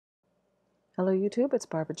Hello YouTube, it's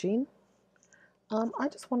Barbara Jean. I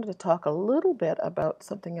just wanted to talk a little bit about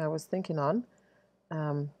something I was thinking on.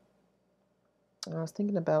 Um, I was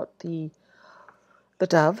thinking about the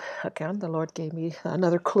dove. Again, the Lord gave me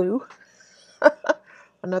another clue,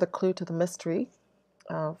 another clue to the mystery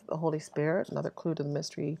of the Holy Spirit, another clue to the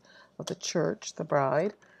mystery of the church, the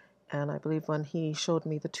bride. And I believe when He showed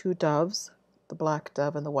me the two doves, the black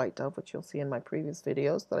dove and the white dove, which you'll see in my previous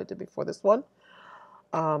videos that I did before this one,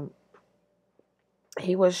 um,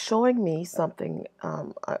 He was showing me something,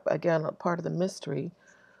 again, a part of the mystery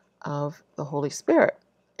of the Holy Spirit.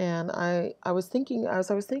 And I was thinking, as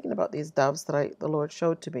I was thinking about these doves that the Lord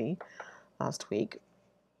showed to me last week,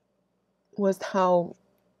 was how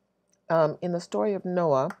in the story of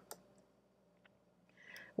Noah,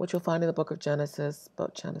 which you'll find in the book of Genesis,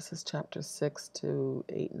 about Genesis chapter 6 to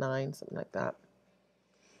 8, 9, something like that,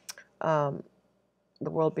 um, the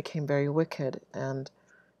world became very wicked, and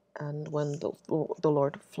when the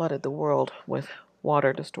Lord flooded the world with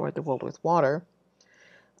water, destroyed the world with water,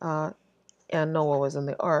 uh, and Noah was in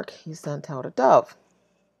the ark, He sent out a dove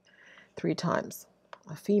 3 times,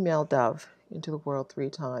 a female dove into the world 3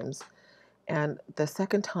 times. And the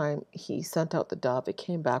second time He sent out the dove, it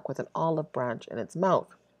came back with an olive branch in its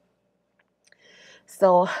mouth.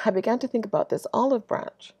 So I began to think about this olive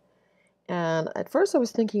branch. And at first I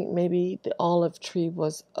was thinking maybe the olive tree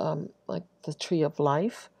was like the tree of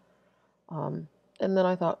life. Um, and then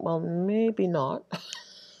I thought, well, maybe not.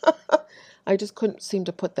 I just couldn't seem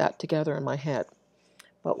to put that together in my head.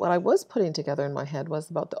 But what I was putting together in my head was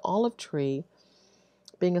about the olive tree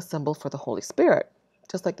being a symbol for the Holy Spirit.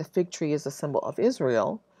 Just like the fig tree is a symbol of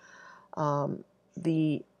Israel, um,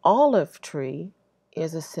 the olive tree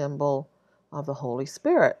is a symbol of the Holy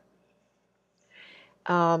Spirit.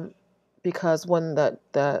 Um, because when the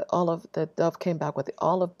dove came back with the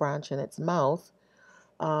olive branch in its mouth,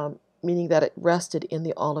 meaning that it rested in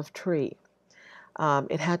the olive tree,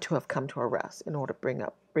 it had to have come to a rest in order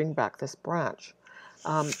to bring back this branch.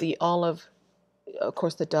 The olive, of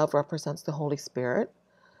course, the dove represents the Holy Spirit.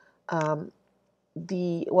 Um,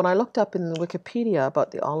 when I looked up in Wikipedia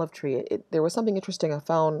about the olive tree, there was something interesting. I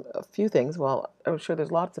found a few things. Well, I'm sure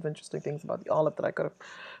there's lots of interesting things about the olive that I could have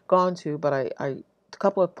gone to, but a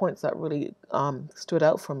couple of points that really stood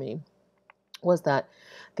out for me was that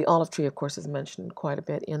the olive tree, of course, is mentioned quite a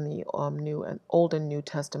bit in the Old and New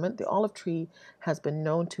Testament. The olive tree has been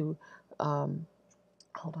known to.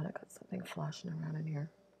 Hold on, I got something flashing around in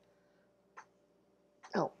here.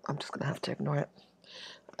 Oh, I'm just gonna have to ignore it.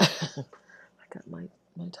 I got my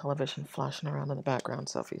television flashing around in the background,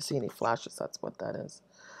 so if you see any flashes, that's what that is.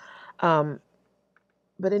 Um,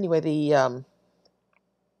 but anyway, the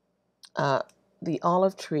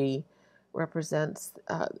olive tree represents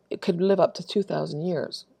it could live up to 2,000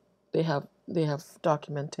 years. They have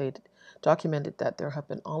documented that there have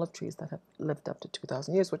been olive trees that have lived up to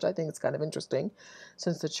 2,000 years, which I think is kind of interesting,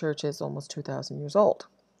 since the church is almost 2,000 years old.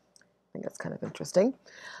 I think that's kind of interesting.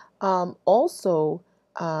 Also,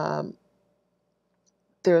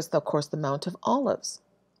 there's, of course, the Mount of Olives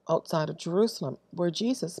outside of Jerusalem, where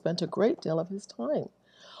Jesus spent a great deal of His time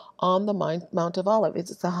on the Mount of Olives.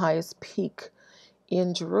 It's the highest peak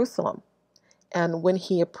in Jerusalem. And when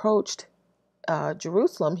He approached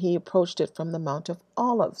Jerusalem, He approached it from the Mount of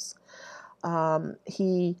Olives.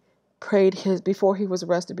 He prayed before He was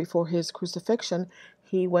arrested, before His crucifixion,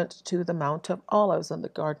 He went to the Mount of Olives in the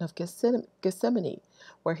Garden of Gethsemane,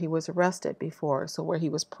 where He was arrested before. So where He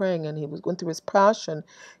was praying and He was going through His passion,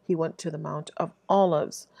 He went to the Mount of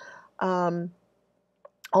Olives. Um,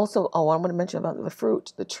 Also, I want to mention about the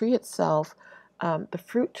fruit. The tree itself, the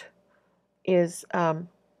fruit is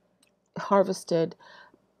harvested,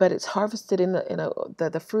 but it's harvested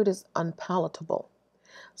the fruit is unpalatable.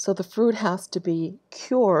 So the fruit has to be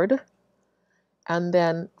cured and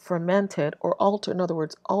then fermented or altered, in other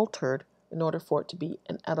words, altered, in order for it to be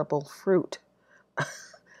an edible fruit.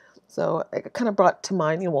 So it kind of brought to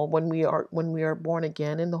mind, when we are born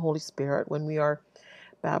again in the Holy Spirit, when we are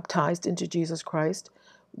baptized into Jesus Christ,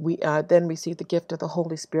 we then receive the gift of the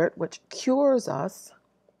Holy Spirit, which cures us,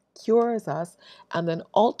 and then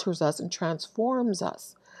alters us and transforms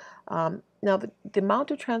us. Now, the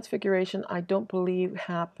Mount of Transfiguration, I don't believe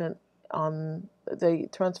happened on the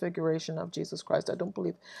Transfiguration of Jesus Christ. I don't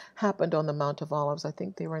believe happened on the Mount of Olives. I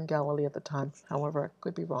think they were in Galilee at the time. However, I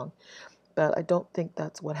could be wrong, but I don't think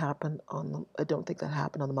that's what happened I don't think that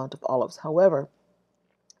happened on the Mount of Olives. However,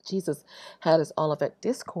 Jesus had His Olivet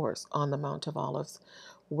discourse on the Mount of Olives,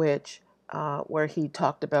 where He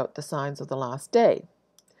talked about the signs of the last day.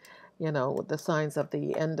 the signs of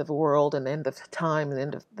the end of the world and end of time and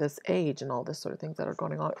end of this age and all this sort of things that are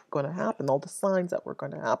going to happen, all the signs that were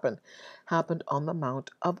going to happen, happened on the Mount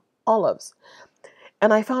of Olives.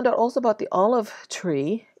 And I found out also about the olive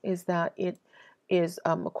tree is that it is,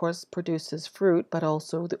 of course, produces fruit, but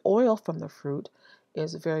also the oil from the fruit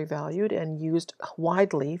is very valued and used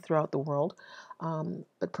widely throughout the world,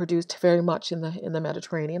 but produced very much in the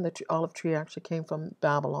Mediterranean. The olive tree actually came from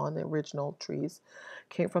Babylon. The original trees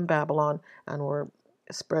came from Babylon and were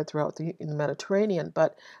spread throughout the Mediterranean.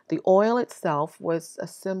 But the oil itself was a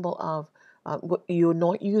symbol of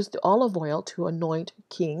used olive oil to anoint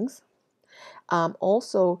kings.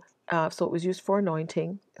 Also, so it was used for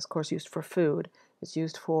anointing. It's of course used for food. It's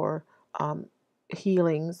used for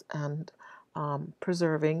healings and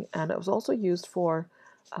preserving, and it was also used for.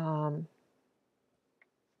 Um,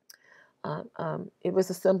 it was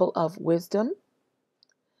a symbol of wisdom,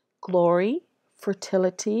 glory,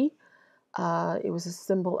 fertility. It was a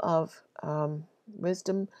symbol of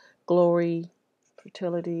wisdom, glory,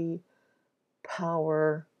 fertility,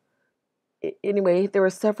 power. Anyway, there were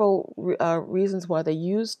several reasons why they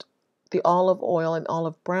used the olive oil and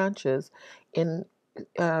olive branches in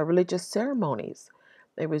religious ceremonies.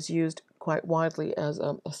 It was used quite widely as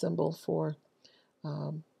a symbol for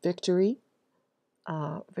victory,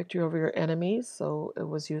 victory over your enemies. So it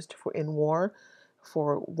was used in war,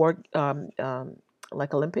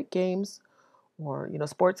 like Olympic Games or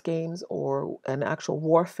sports games or an actual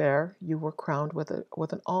warfare. You were crowned with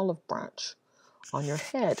an olive branch on your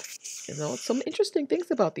head. Some interesting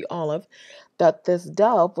things about the olive that this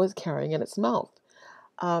dove was carrying in its mouth.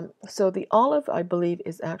 So the olive, I believe,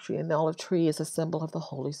 is actually an olive tree is a symbol of the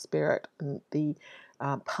Holy Spirit and the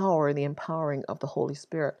power and the empowering of the Holy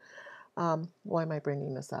Spirit. Why am I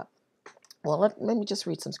bringing this up? Well, let me just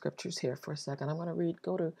read some scriptures here for a second. I'm going to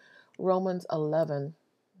go to Romans 11,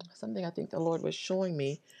 something I think the Lord was showing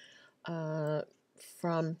me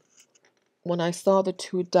from when I saw the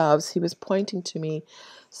two doves. He was pointing to me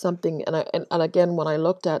something, and again, when I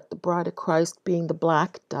looked at the bride of Christ being the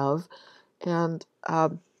black dove, and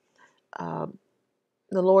the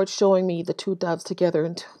Lord showing me the two doves together,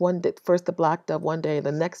 and one day, first the black dove one day,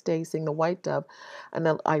 the next day seeing the white dove, and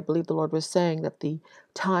then I believe the Lord was saying that the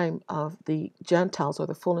time of the Gentiles or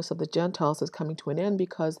the fullness of the Gentiles is coming to an end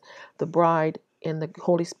because the bride and the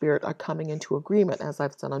Holy Spirit are coming into agreement, as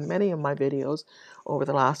I've said on many of my videos over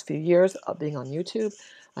the last few years of being on YouTube.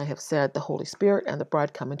 I have said the Holy Spirit and the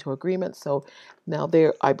bride come into agreement. So now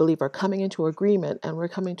they, I believe, are coming into agreement, and we're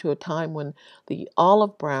coming to a time when the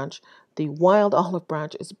olive branch, the wild olive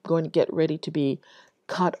branch, is going to get ready to be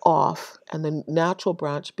cut off and the natural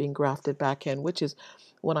branch being grafted back in, which is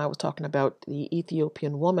when I was talking about the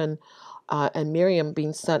Ethiopian woman and Miriam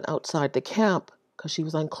being sent outside the camp because she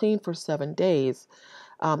was unclean for 7 days.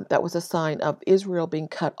 That was a sign of Israel being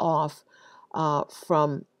cut off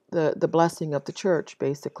from the blessing of the church.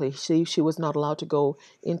 Basically, she was not allowed to go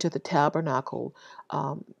into the tabernacle.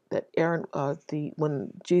 That Aaron,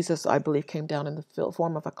 when Jesus, I believe, came down in the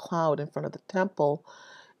form of a cloud in front of the temple,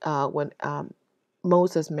 when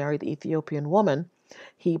Moses married the Ethiopian woman,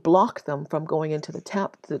 he blocked them from going into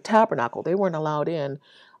the tabernacle. They weren't allowed in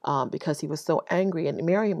because he was so angry. And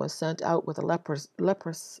Miriam was sent out with a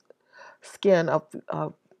leprous skin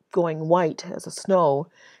of going white as a snow,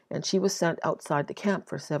 and she was sent outside the camp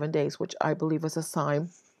for 7 days, which I believe was a sign,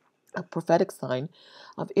 a prophetic sign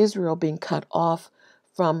of Israel being cut off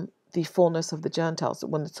from the fullness of the Gentiles.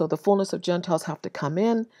 So the fullness of Gentiles have to come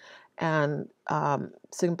in, and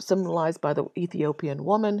symbolized by the Ethiopian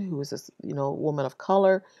woman, who is a woman of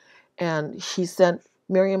color, and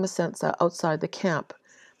Miriam is sent outside the camp.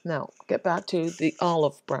 Now, get back to the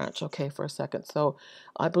olive branch, okay, for a second. So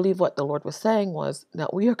I believe what the Lord was saying was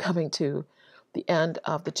that we are coming to the end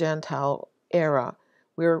of the Gentile era.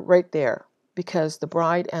 We're right there because the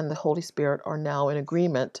bride and the Holy Spirit are now in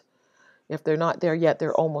agreement. If they're not there yet,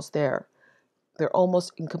 they're almost there. They're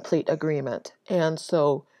almost in complete agreement. And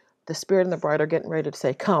so the Spirit and the bride are getting ready to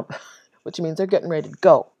say, come, which means they're getting ready to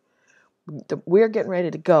go. We're getting ready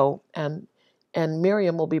to go, and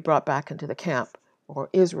Miriam will be brought back into the camp, or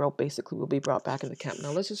Israel basically will be brought back into the camp.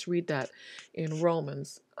 Now let's just read that in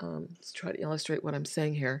Romans. Let's try to illustrate what I'm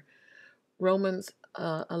saying here. Romans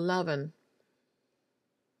 11.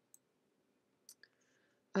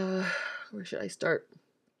 Where should I start?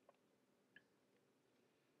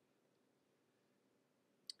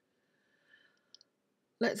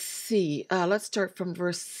 Let's see. Let's start from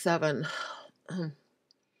verse 7.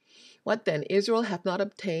 What then? Israel hath not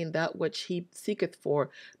obtained that which he seeketh for,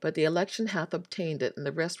 but the election hath obtained it, and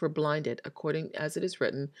the rest were blinded, according as it is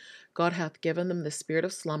written, God hath given them the spirit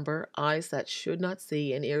of slumber, eyes that should not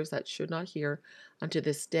see, and ears that should not hear, unto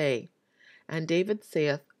this day. And David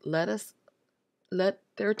saith, let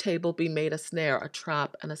their table be made a snare, a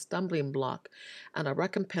trap, and a stumbling block, and a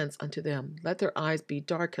recompense unto them. Let their eyes be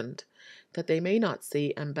darkened, that they may not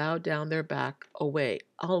see, and bow down their back alway.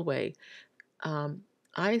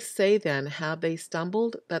 I say then, have they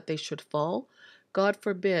stumbled that they should fall? God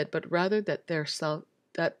forbid, but rather that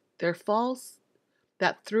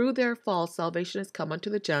through their fall salvation is come unto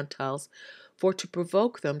the Gentiles, for to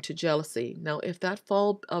provoke them to jealousy. Now if that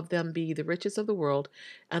fall of them be the riches of the world,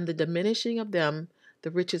 and the diminishing of them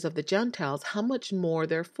the riches of the Gentiles, how much more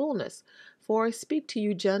their fullness? For I speak to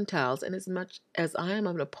you Gentiles, and as much as I am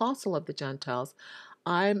an apostle of the Gentiles,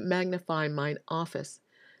 I magnify mine office.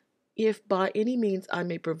 If by any means I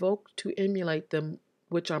may provoke to emulate them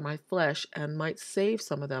which are my flesh, and might save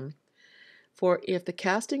some of them. For if the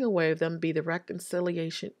casting away of them be the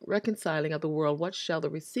reconciling of the world, what shall the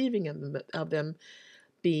receiving of them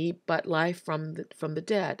be but life from the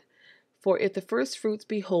dead? For if the first fruits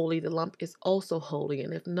be holy, the lump is also holy,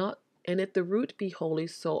 and if the root be holy,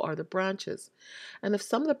 so are the branches. And if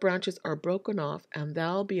some of the branches are broken off, and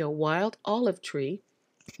thou be a wild olive tree,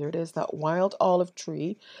 here it is, that wild olive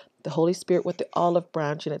tree, the Holy Spirit with the olive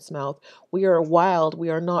branch in its mouth. We are wild.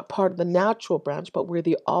 We are not part of the natural branch, but we're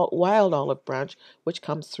the wild olive branch, which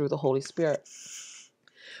comes through the Holy Spirit.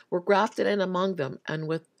 We're grafted in among them, and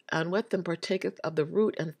with them partaketh of the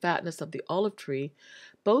root and fatness of the olive tree.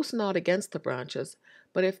 Boast not against the branches,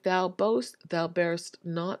 but if thou boast, thou bearest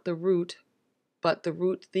not the root, but the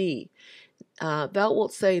root thee. Thou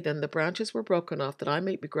wilt say then, the branches were broken off that I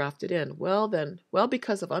may be grafted in. Well,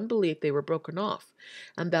 because of unbelief they were broken off,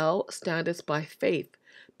 and thou standest by faith.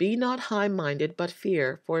 Be not high-minded, but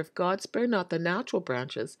fear. For if God spare not the natural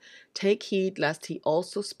branches, take heed lest he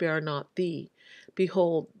also spare not thee.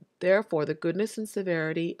 Behold, therefore, the goodness and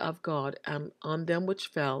severity of God, and on them which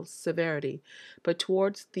fell, severity. But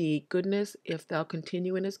towards thee goodness, if thou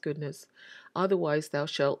continue in his goodness. Otherwise thou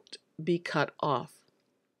shalt be cut off.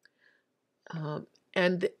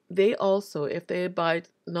 And they also, if they abide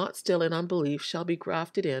not still in unbelief, shall be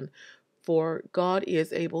grafted in, for God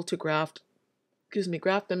is able to graft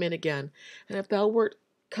them in again. And if thou wert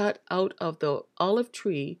cut out of the olive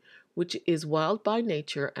tree, which is wild by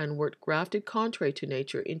nature, and wert grafted contrary to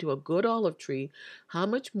nature into a good olive tree, how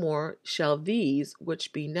much more shall these,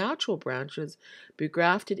 which be natural branches, be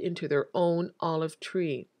grafted into their own olive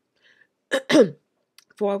tree?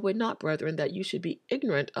 For I would not, brethren, that you should be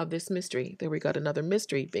ignorant of this mystery. There we got another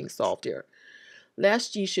mystery being solved here.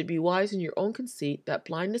 Lest ye should be wise in your own conceit, that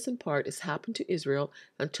blindness in part is happened to Israel,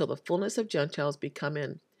 until the fullness of Gentiles be come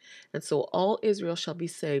in. And so all Israel shall be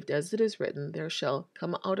saved, as it is written, there shall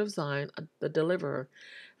come out of Zion the deliverer,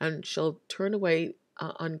 and shall turn away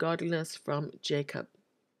ungodliness from Jacob.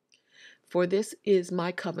 For this is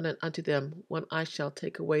my covenant unto them, when I shall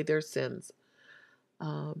take away their sins.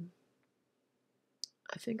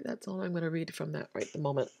 I think that's all I'm going to read from that right at the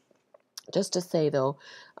moment. Just to say, though,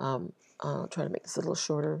 I'll try to make this a little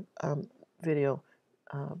shorter video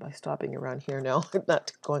by stopping around here now,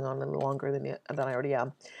 not going on any longer than I already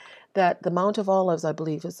am. That the Mount of Olives, I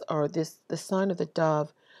believe, the sign of the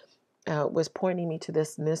dove was pointing me to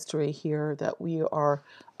this mystery here, that we are,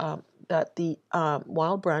 that the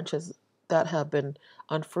wild branches that have been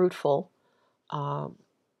unfruitful are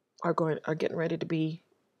getting ready to be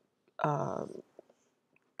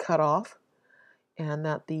cut off, and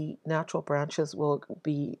that the natural branches will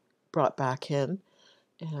be brought back in.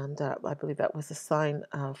 And I believe that was a sign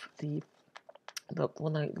of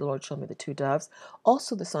when the Lord showed me the two doves.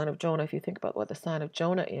 Also the sign of Jonah, if you think about what the sign of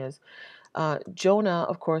Jonah is. Jonah,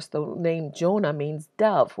 of course, the name Jonah means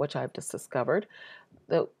dove, which I've just discovered.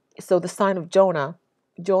 So the sign of Jonah,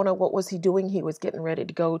 what was he doing? He was getting ready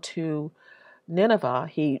to go to Nineveh.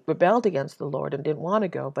 He rebelled against the Lord and didn't want to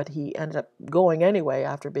go, but he ended up going anyway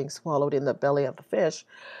after being swallowed in the belly of the fish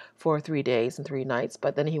for 3 days and 3 nights.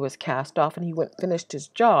 But then he was cast off, and he finished his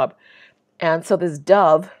job. And so this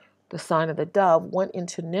dove, the sign of the dove, went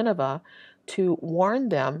into Nineveh to warn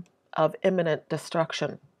them of imminent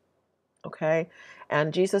destruction. Okay?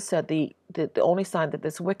 And Jesus said the only sign that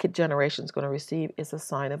this wicked generation is going to receive is the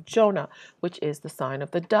sign of Jonah, which is the sign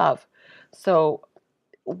of the dove. So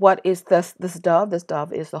what is this dove? This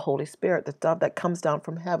dove is the Holy Spirit, the dove that comes down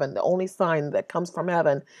from heaven. The only sign that comes from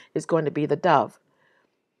heaven is going to be the dove.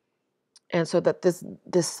 And so that this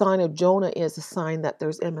sign of Jonah is a sign that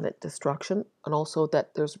there's imminent destruction, and also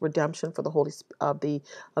that there's redemption for the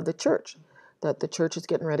of the church. that the church is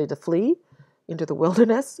getting ready to flee into the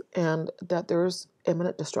wilderness, and that there's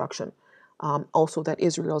imminent destruction. Also, that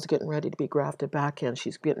Israel is getting ready to be grafted back in.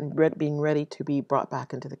 She's being ready to be brought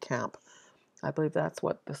back into the camp. I believe that's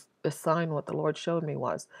what this sign, what the Lord showed me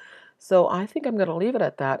was. So I think I'm going to leave it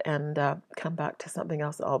at that and come back to something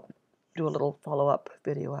else. I'll do a little follow-up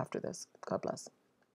video after this. God bless.